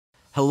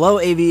Hello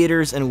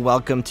aviators, and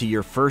welcome to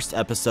your first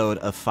episode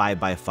of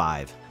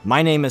 5x5.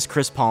 My name is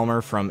Chris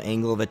Palmer from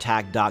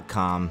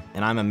angleofattack.com,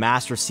 and I'm a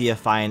master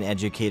CFI and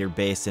educator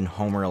based in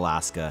Homer,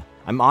 Alaska.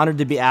 I'm honored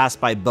to be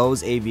asked by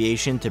Bose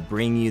Aviation to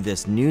bring you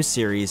this new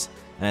series,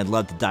 and I'd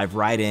love to dive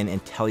right in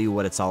and tell you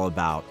what it's all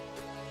about.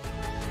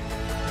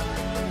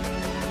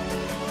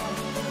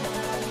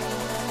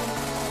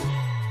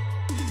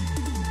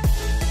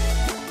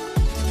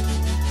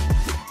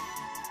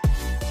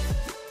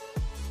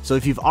 So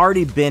if you've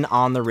already been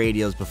on the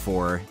radios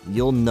before,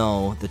 you'll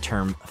know the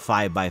term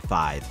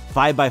 5x5.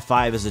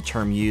 5x5 is a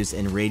term used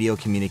in radio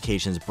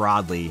communications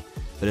broadly,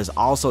 but is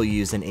also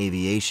used in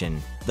aviation.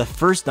 The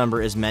first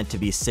number is meant to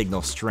be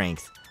signal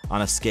strength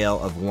on a scale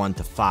of 1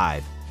 to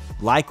 5.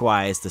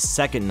 Likewise, the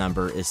second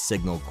number is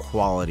signal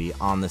quality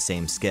on the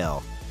same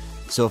scale.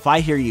 So if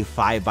I hear you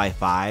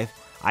 5x5,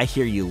 I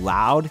hear you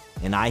loud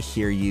and I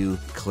hear you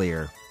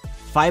clear.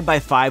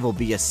 5x5 will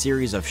be a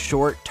series of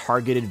short,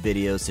 targeted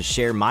videos to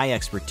share my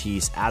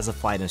expertise as a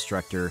flight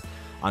instructor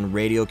on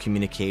radio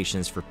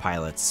communications for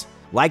pilots.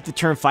 Like the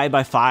term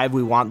 5x5,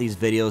 we want these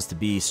videos to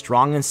be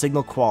strong in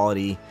signal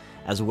quality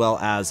as well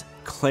as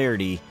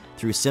clarity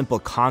through simple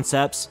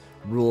concepts,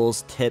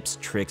 rules, tips,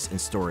 tricks,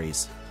 and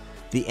stories.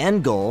 The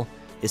end goal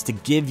is to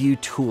give you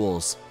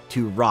tools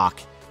to rock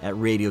at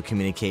radio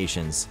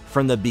communications.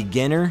 From the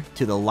beginner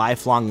to the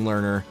lifelong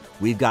learner,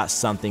 we've got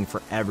something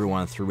for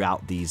everyone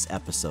throughout these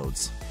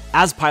episodes.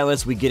 As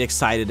pilots, we get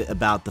excited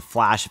about the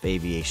flash of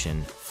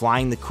aviation,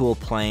 flying the cool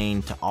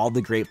plane to all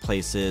the great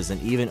places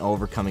and even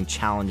overcoming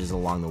challenges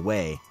along the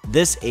way.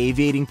 This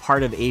aviating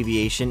part of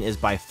aviation is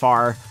by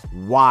far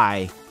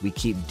why we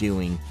keep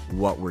doing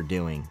what we're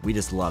doing. We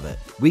just love it.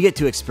 We get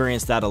to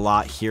experience that a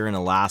lot here in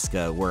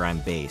Alaska, where I'm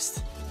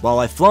based. While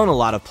I've flown a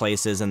lot of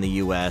places in the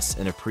US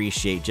and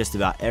appreciate just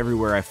about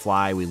everywhere I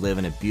fly, we live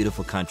in a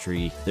beautiful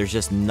country, there's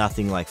just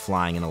nothing like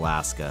flying in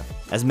Alaska.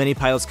 As many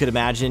pilots could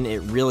imagine,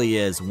 it really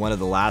is one of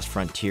the last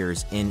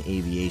frontiers in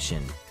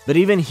aviation. But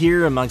even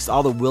here, amongst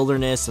all the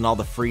wilderness and all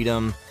the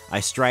freedom, I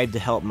strive to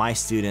help my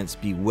students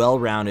be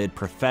well-rounded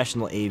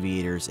professional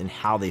aviators in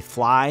how they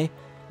fly,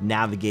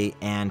 navigate,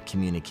 and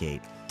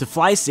communicate. To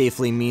fly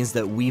safely means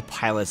that we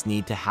pilots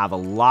need to have a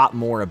lot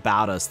more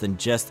about us than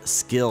just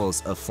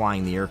skills of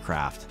flying the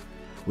aircraft.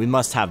 We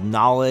must have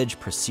knowledge,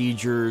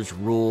 procedures,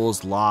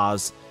 rules,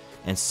 laws,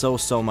 and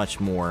so much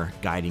more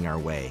guiding our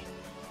way.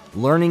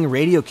 Learning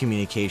radio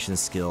communication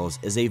skills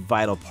is a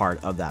vital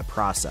part of that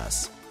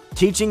process.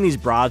 Teaching these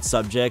broad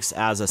subjects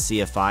as a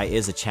CFI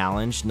is a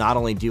challenge. Not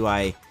only do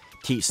I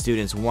teach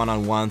students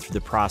one-on-one through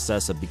the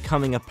process of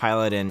becoming a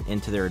pilot and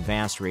into their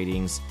advanced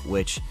ratings,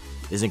 which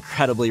is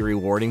incredibly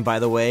rewarding, by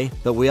the way,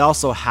 but we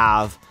also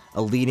have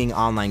a leading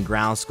online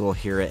ground school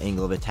here at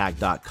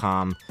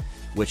angleofattack.com,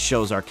 which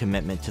shows our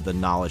commitment to the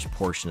knowledge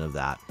portion of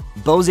that.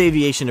 Bose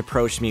Aviation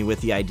approached me with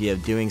the idea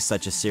of doing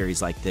such a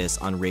series like this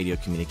on radio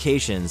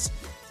communications,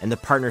 and the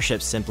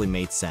partnership simply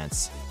made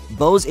sense.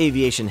 Bose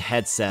Aviation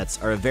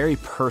headsets are a very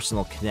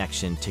personal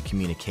connection to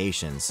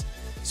communications.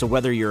 So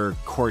whether you're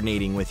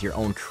coordinating with your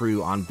own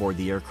crew on board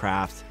the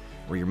aircraft,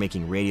 or you're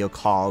making radio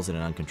calls at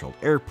an uncontrolled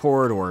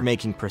airport, or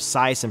making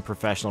precise and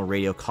professional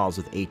radio calls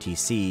with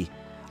ATC,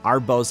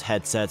 our Bose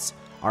headsets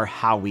are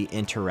how we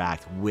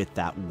interact with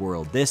that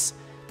world. This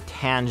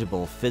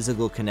tangible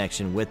physical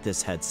connection with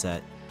this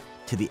headset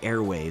to the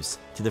airwaves,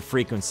 to the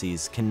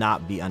frequencies,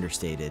 cannot be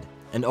understated.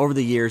 And over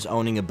the years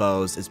owning a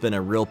Bose, it's been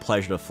a real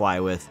pleasure to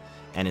fly with,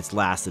 and it's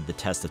lasted the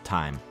test of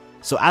time.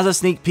 So as a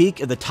sneak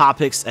peek of the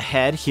topics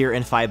ahead here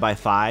in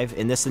 5x5,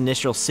 in this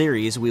initial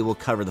series we will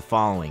cover the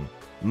following: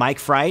 mic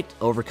fright,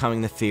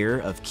 overcoming the fear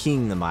of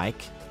keying the mic;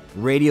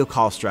 radio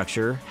call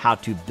structure, how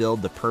to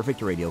build the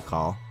perfect radio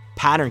call;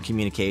 pattern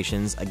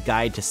communications, a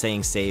guide to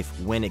staying safe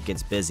when it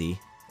gets busy;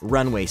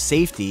 runway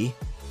safety,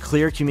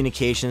 clear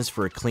communications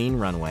for a clean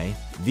runway;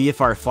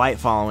 VFR flight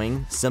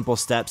following, simple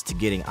steps to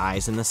getting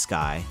eyes in the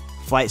sky;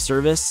 flight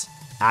service,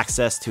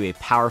 access to a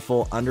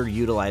powerful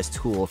underutilized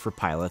tool for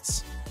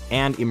pilots;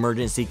 and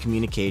emergency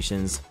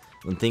communications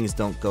when things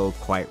don't go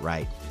quite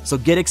right. So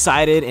get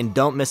excited and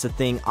don't miss a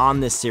thing on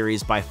this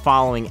series by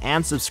following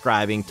and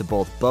subscribing to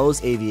both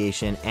Bose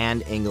Aviation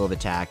and Angle of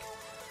Attack.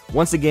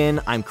 Once again,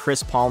 I'm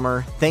Chris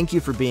Palmer. Thank you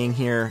for being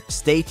here.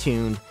 Stay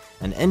tuned,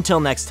 and until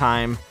next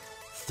time,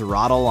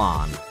 throttle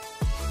on.